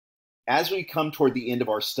As we come toward the end of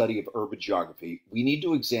our study of urban geography, we need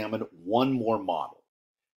to examine one more model.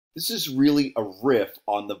 This is really a riff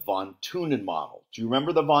on the von Thunen model. Do you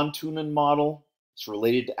remember the von Thunen model? It's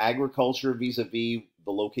related to agriculture vis-a-vis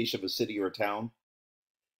the location of a city or a town.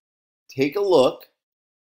 Take a look.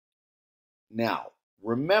 Now,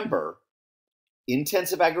 remember,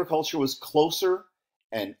 intensive agriculture was closer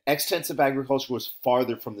and extensive agriculture was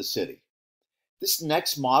farther from the city. This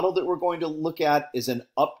next model that we're going to look at is an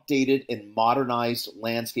updated and modernized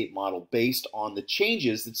landscape model based on the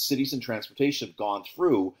changes that cities and transportation have gone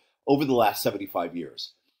through over the last 75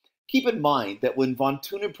 years. Keep in mind that when von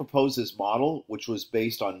Thunen proposed this model, which was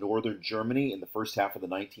based on northern Germany in the first half of the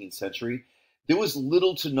 19th century, there was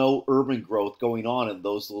little to no urban growth going on in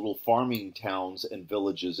those little farming towns and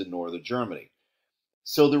villages in northern Germany.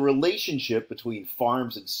 So the relationship between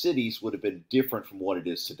farms and cities would have been different from what it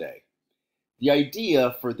is today. The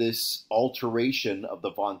idea for this alteration of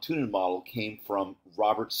the von Thunen model came from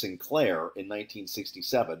Robert Sinclair in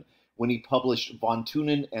 1967 when he published Von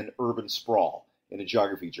Thunen and Urban Sprawl in a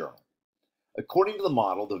geography journal. According to the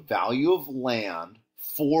model, the value of land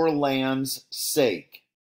for land's sake,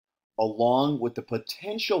 along with the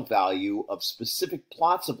potential value of specific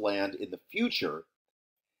plots of land in the future,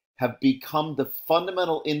 have become the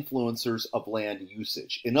fundamental influencers of land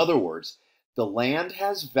usage. In other words, the land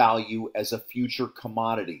has value as a future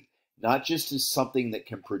commodity, not just as something that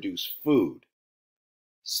can produce food.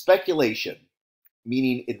 Speculation,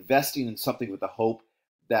 meaning investing in something with the hope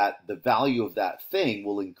that the value of that thing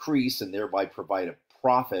will increase and thereby provide a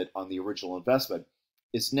profit on the original investment,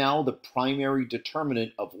 is now the primary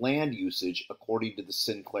determinant of land usage according to the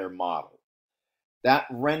Sinclair model. That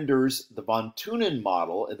renders the von Thunen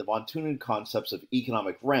model and the von Thunen concepts of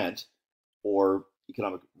economic rent, or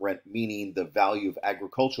economic rent meaning the value of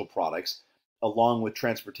agricultural products, along with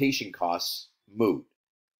transportation costs, moot.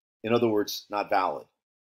 In other words, not valid.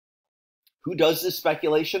 Who does this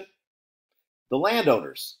speculation? The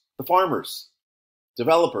landowners, the farmers,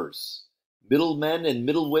 developers, middlemen and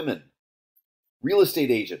middlewomen, real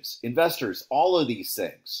estate agents, investors, all of these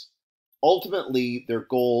things. Ultimately, their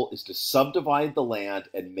goal is to subdivide the land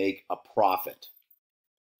and make a profit.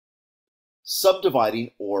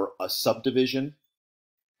 Subdividing, or a subdivision,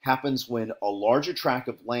 happens when a larger tract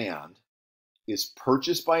of land is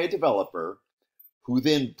purchased by a developer who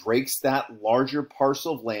then breaks that larger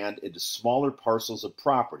parcel of land into smaller parcels of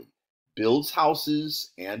property, builds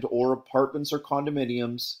houses and or apartments or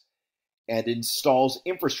condominiums, and installs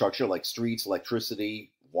infrastructure like streets,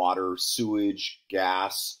 electricity, water, sewage,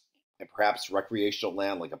 gas, and perhaps recreational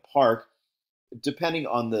land like a park, depending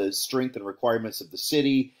on the strength and requirements of the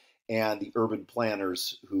city and the urban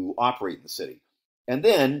planners who operate in the city. And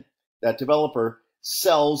then that developer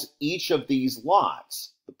sells each of these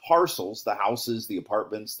lots, the parcels, the houses, the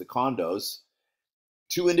apartments, the condos,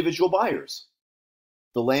 to individual buyers.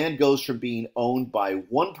 The land goes from being owned by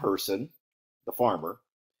one person, the farmer,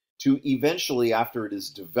 to eventually, after it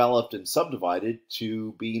is developed and subdivided,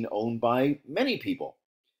 to being owned by many people.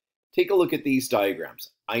 Take a look at these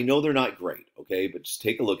diagrams. I know they're not great, okay, but just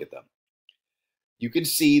take a look at them. You can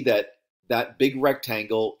see that that big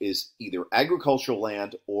rectangle is either agricultural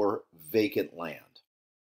land or vacant land.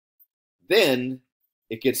 Then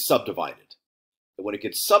it gets subdivided. And when it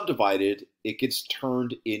gets subdivided, it gets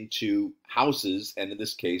turned into houses, and in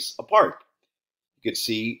this case, a park. You can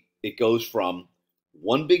see it goes from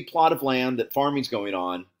one big plot of land that farming's going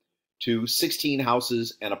on to 16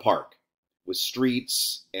 houses and a park with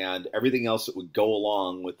streets and everything else that would go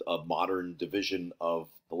along with a modern division of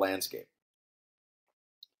the landscape.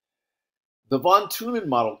 The von Thunen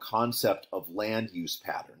model concept of land use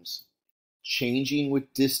patterns, changing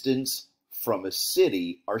with distance from a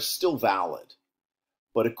city, are still valid.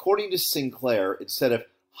 But according to Sinclair, instead of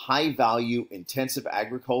high-value intensive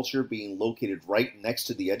agriculture being located right next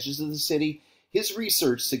to the edges of the city, his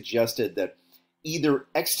research suggested that either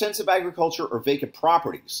extensive agriculture or vacant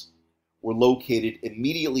properties were located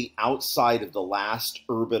immediately outside of the last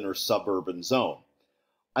urban or suburban zone.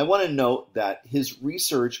 I want to note that his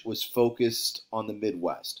research was focused on the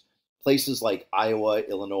Midwest, places like Iowa,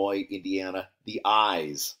 Illinois, Indiana, the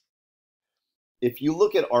I's. If you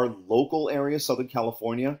look at our local area, Southern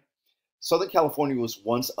California was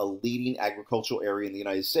once a leading agricultural area in the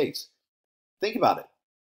United States. Think about it.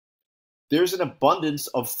 There's an abundance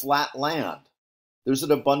of flat land. There's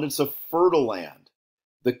an abundance of fertile land.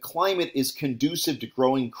 The climate is conducive to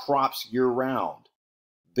growing crops year-round.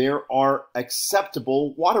 There are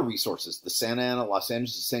acceptable water resources, the Santa Ana, Los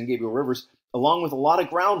Angeles, and San Gabriel rivers, along with a lot of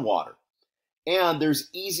groundwater. And there's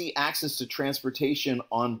easy access to transportation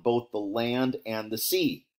on both the land and the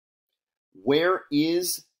sea. Where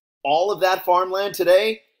is All of that farmland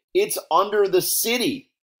today, it's under the city,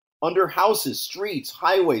 under houses, streets,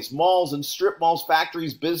 highways, malls and strip malls,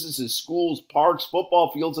 factories, businesses, schools, parks,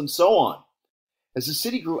 football fields, and so on. As the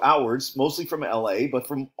city grew outwards, mostly from LA, but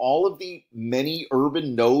from all of the many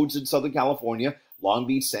urban nodes in Southern California, Long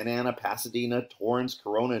Beach, Santa Ana, Pasadena, Torrance,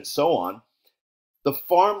 Corona, and so on, the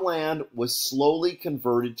farmland was slowly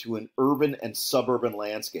converted to an urban and suburban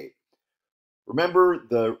landscape. Remember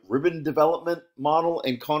the ribbon development model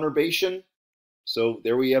and conurbation? So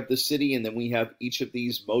there we have the city, and then we have each of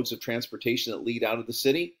these modes of transportation that lead out of the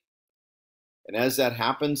city. And as that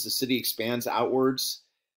happens, the city expands outwards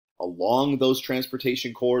along those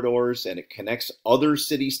transportation corridors, and it connects other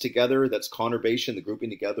cities together. That's conurbation, the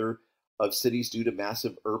grouping together of cities due to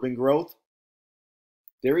massive urban growth.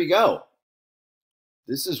 There you go.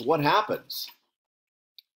 This is what happens.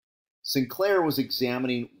 Sinclair was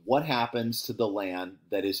examining what happens to the land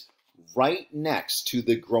that is right next to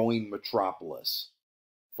the growing metropolis.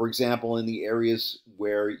 For example, in the areas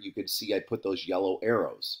where you could see I put those yellow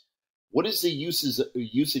arrows. What is the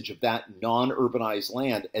usage of that non-urbanized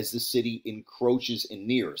land as the city encroaches and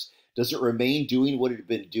nears? Does it remain doing what it had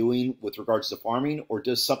been doing with regards to farming, or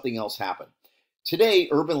does something else happen? Today,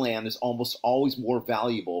 urban land is almost always more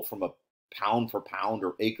valuable from a pound for pound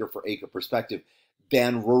or acre for acre perspective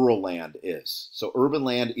than rural land is. So urban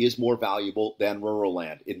land is more valuable than rural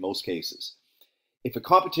land in most cases. If a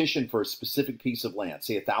competition for a specific piece of land,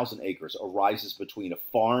 say 1,000 acres, arises between a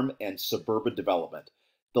farm and suburban development,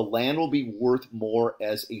 the land will be worth more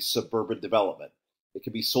as a suburban development. It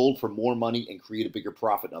can be sold for more money and create a bigger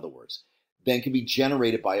profit, in other words, than can be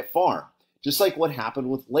generated by a farm, just like what happened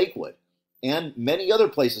with Lakewood and many other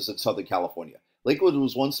places in Southern California. Lakewood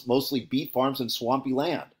was once mostly beet farms and swampy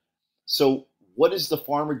land. So what is the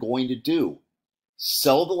farmer going to do?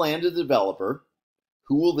 Sell the land to the developer,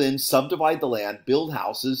 who will then subdivide the land, build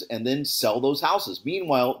houses, and then sell those houses.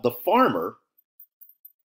 Meanwhile, the farmer,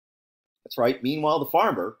 that's right, meanwhile, the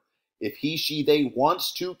farmer, if he, she, they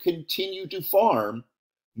wants to continue to farm,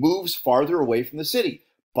 moves farther away from the city,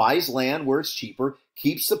 buys land where it's cheaper,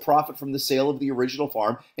 keeps the profit from the sale of the original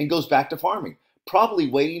farm, and goes back to farming, probably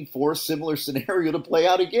waiting for a similar scenario to play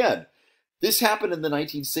out again. This happened in the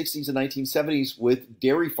 1960s and 1970s with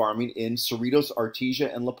dairy farming in Cerritos,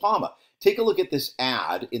 Artesia, and La Palma. Take a look at this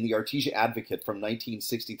ad in the Artesia Advocate from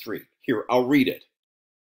 1963. Here, I'll read it.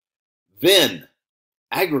 Then,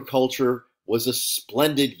 agriculture was a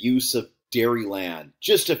splendid use of dairy land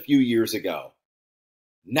just a few years ago.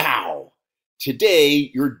 Now, today,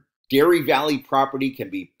 your Dairy Valley property can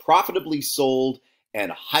be profitably sold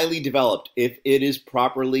and highly developed if it is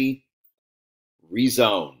properly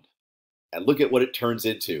rezoned. And look at what it turns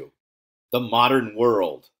into, the modern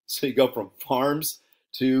world. So you go from farms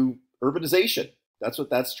to urbanization. That's what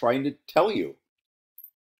that's trying to tell you.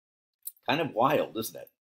 Kind of wild, isn't it?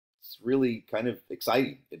 It's really kind of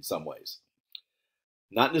exciting in some ways.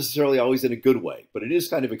 Not necessarily always in a good way, but it is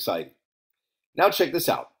kind of exciting. Now check this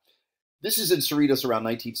out. This is in Cerritos around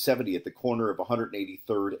 1970 at the corner of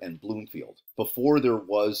 183rd and Bloomfield, before there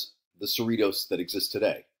was the Cerritos that exists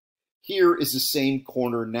today. Here is the same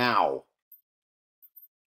corner now.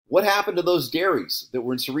 What happened to those dairies that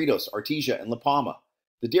were in Cerritos, Artesia, and La Palma?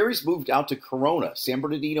 The dairies moved out to Corona, San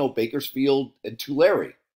Bernardino, Bakersfield, and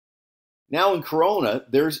Tulare. Now in Corona,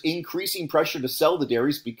 there's increasing pressure to sell the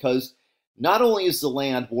dairies because not only is the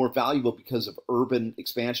land more valuable because of urban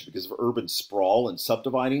expansion, because of urban sprawl and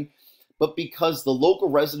subdividing, but because the local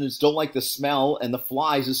residents don't like the smell and the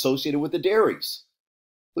flies associated with the dairies.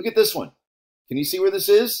 Look at this one. Can you see where this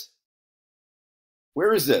is?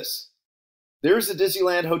 Where is this? There's the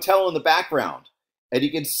Disneyland Hotel in the background. And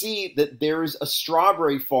you can see that there's a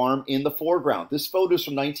strawberry farm in the foreground. This photo is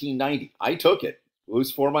from 1990. I took it. It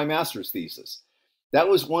was for my master's thesis. That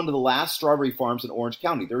was one of the last strawberry farms in Orange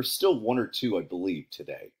County. There's still one or two, I believe,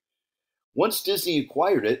 today. Once Disney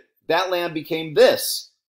acquired it, that land became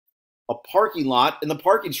this, a parking lot in the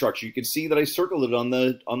parking structure. You can see that I circled it on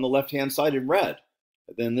the left-hand side in red.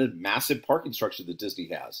 And then the massive parking structure that Disney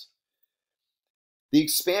has. The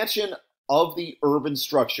expansion of the urban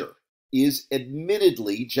structure is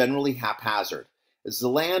admittedly generally haphazard, as the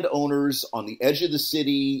landowners on the edge of the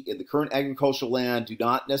city in the current agricultural land do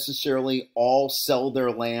not necessarily all sell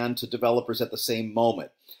their land to developers at the same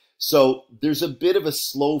moment. So there's a bit of a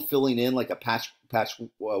slow filling in, like a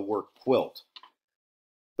patchwork quilt.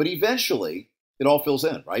 But eventually, it all fills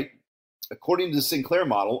in, right? According to the Sinclair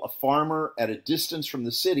model, a farmer at a distance from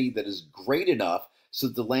the city that is great enough so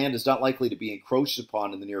that the land is not likely to be encroached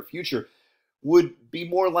upon in the near future would be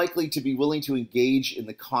more likely to be willing to engage in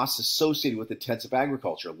the costs associated with intensive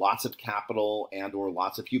agriculture. Lots of capital and or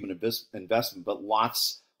lots of human investment, but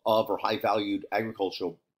lots of or high valued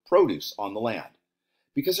agricultural produce on the land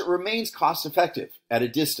because it remains cost effective at a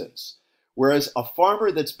distance. Whereas a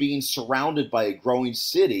farmer that's being surrounded by a growing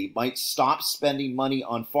city might stop spending money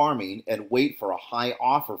on farming and wait for a high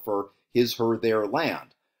offer for his, her, their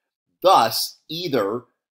land, thus either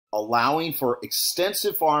allowing for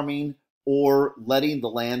extensive farming or letting the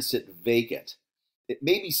land sit vacant. It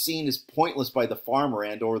may be seen as pointless by the farmer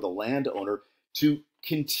and or the landowner to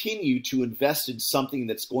continue to invest in something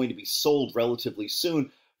that's going to be sold relatively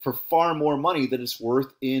soon for far more money than it's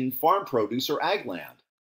worth in farm produce or ag land,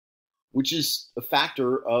 which is a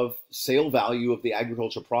factor of sale value of the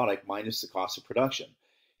agricultural product minus the cost of production.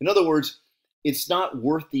 In other words, it's not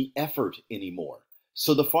worth the effort anymore.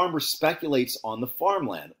 So the farmer speculates on the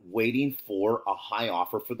farmland, waiting for a high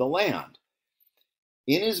offer for the land.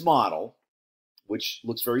 In his model, which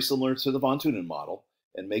looks very similar to the von Thunen model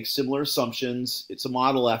and makes similar assumptions, it's a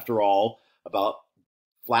model after all about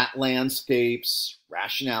flat landscapes,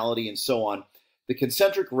 rationality, and so on. The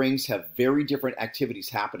concentric rings have very different activities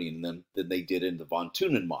happening in them than they did in the von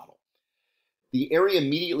Thunen model. The area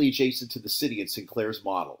immediately adjacent to the city in Sinclair's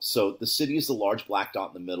model. So the city is the large black dot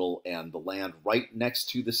in the middle, and the land right next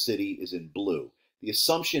to the city is in blue. The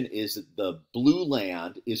assumption is that the blue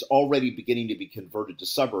land is already beginning to be converted to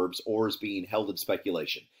suburbs or is being held in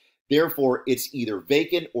speculation. Therefore, it's either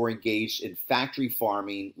vacant or engaged in factory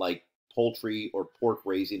farming like poultry or pork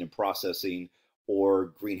raising and processing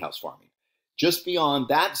or greenhouse farming. Just beyond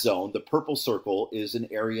that zone, the purple circle is an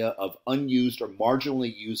area of unused or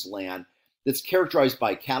marginally used land that's characterized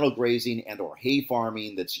by cattle grazing and or hay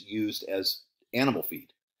farming that's used as animal feed.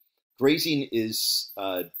 Grazing is,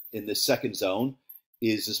 in this second zone,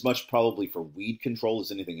 is as much probably for weed control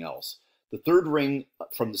as anything else. The third ring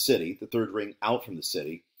from the city, the third ring out from the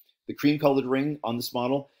city, the cream-colored ring on this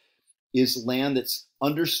model, is land that's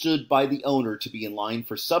understood by the owner to be in line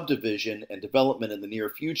for subdivision and development in the near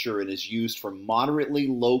future and is used for moderately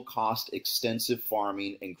low-cost extensive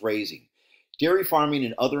farming and grazing. Dairy farming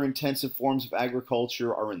and other intensive forms of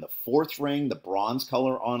agriculture are in the fourth ring, the bronze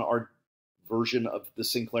color on our version of the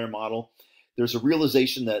Sinclair model. There's a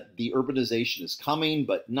realization that the urbanization is coming,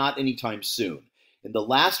 but not anytime soon. In the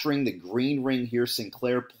last ring, the green ring here,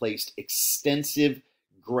 Sinclair placed extensive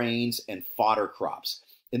grains and fodder crops.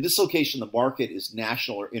 In this location, the market is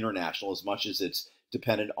national or international as much as it's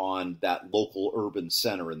dependent on that local urban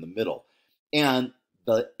center in the middle. And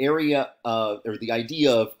the area or the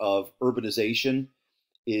idea of urbanization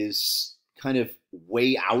is kind of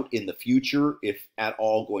way out in the future, if at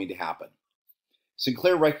all going to happen.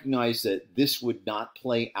 Sinclair recognized that this would not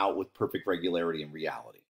play out with perfect regularity in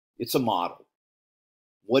reality. It's a model.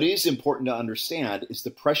 What is important to understand is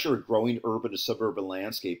the pressure a growing urban to suburban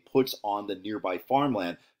landscape puts on the nearby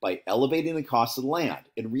farmland by elevating the cost of the land.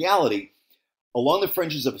 In reality, along the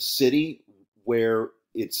fringes of a city where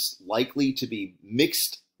it's likely to be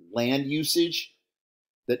mixed land usage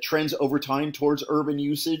that trends over time towards urban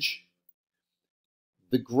usage,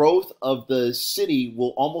 the growth of the city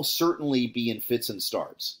will almost certainly be in fits and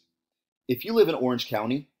starts. If you live in Orange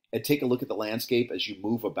County and take a look at the landscape as you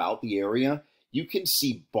move about the area, you can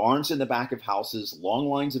see barns in the back of houses, long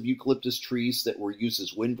lines of eucalyptus trees that were used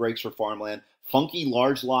as windbreaks for farmland, funky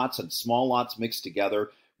large lots and small lots mixed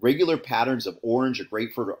together, regular patterns of orange or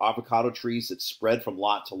grapefruit or avocado trees that spread from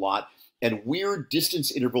lot to lot, and weird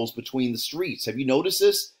distance intervals between the streets. Have you noticed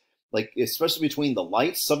this? Like, especially between the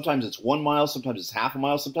lights, sometimes it's 1 mile, sometimes it's half a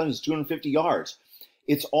mile, sometimes it's 250 yards.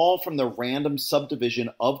 It's all from the random subdivision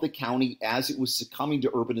of the county as it was succumbing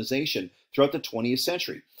to urbanization throughout the 20th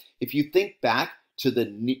century. If you think back to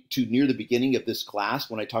near the beginning of this class,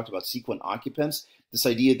 when I talked about sequent occupants, this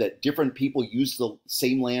idea that different people use the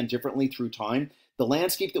same land differently through time, the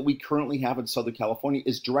landscape that we currently have in Southern California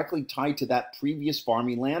is directly tied to that previous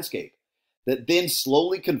farming landscape that then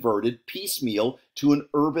slowly converted piecemeal to an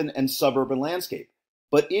urban and suburban landscape.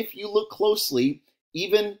 But if you look closely,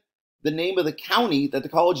 even the name of the county that the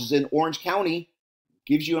college is in, Orange County,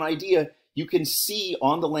 gives you an idea. You can see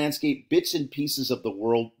on the landscape bits and pieces of the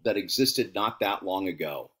world that existed not that long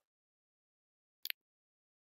ago.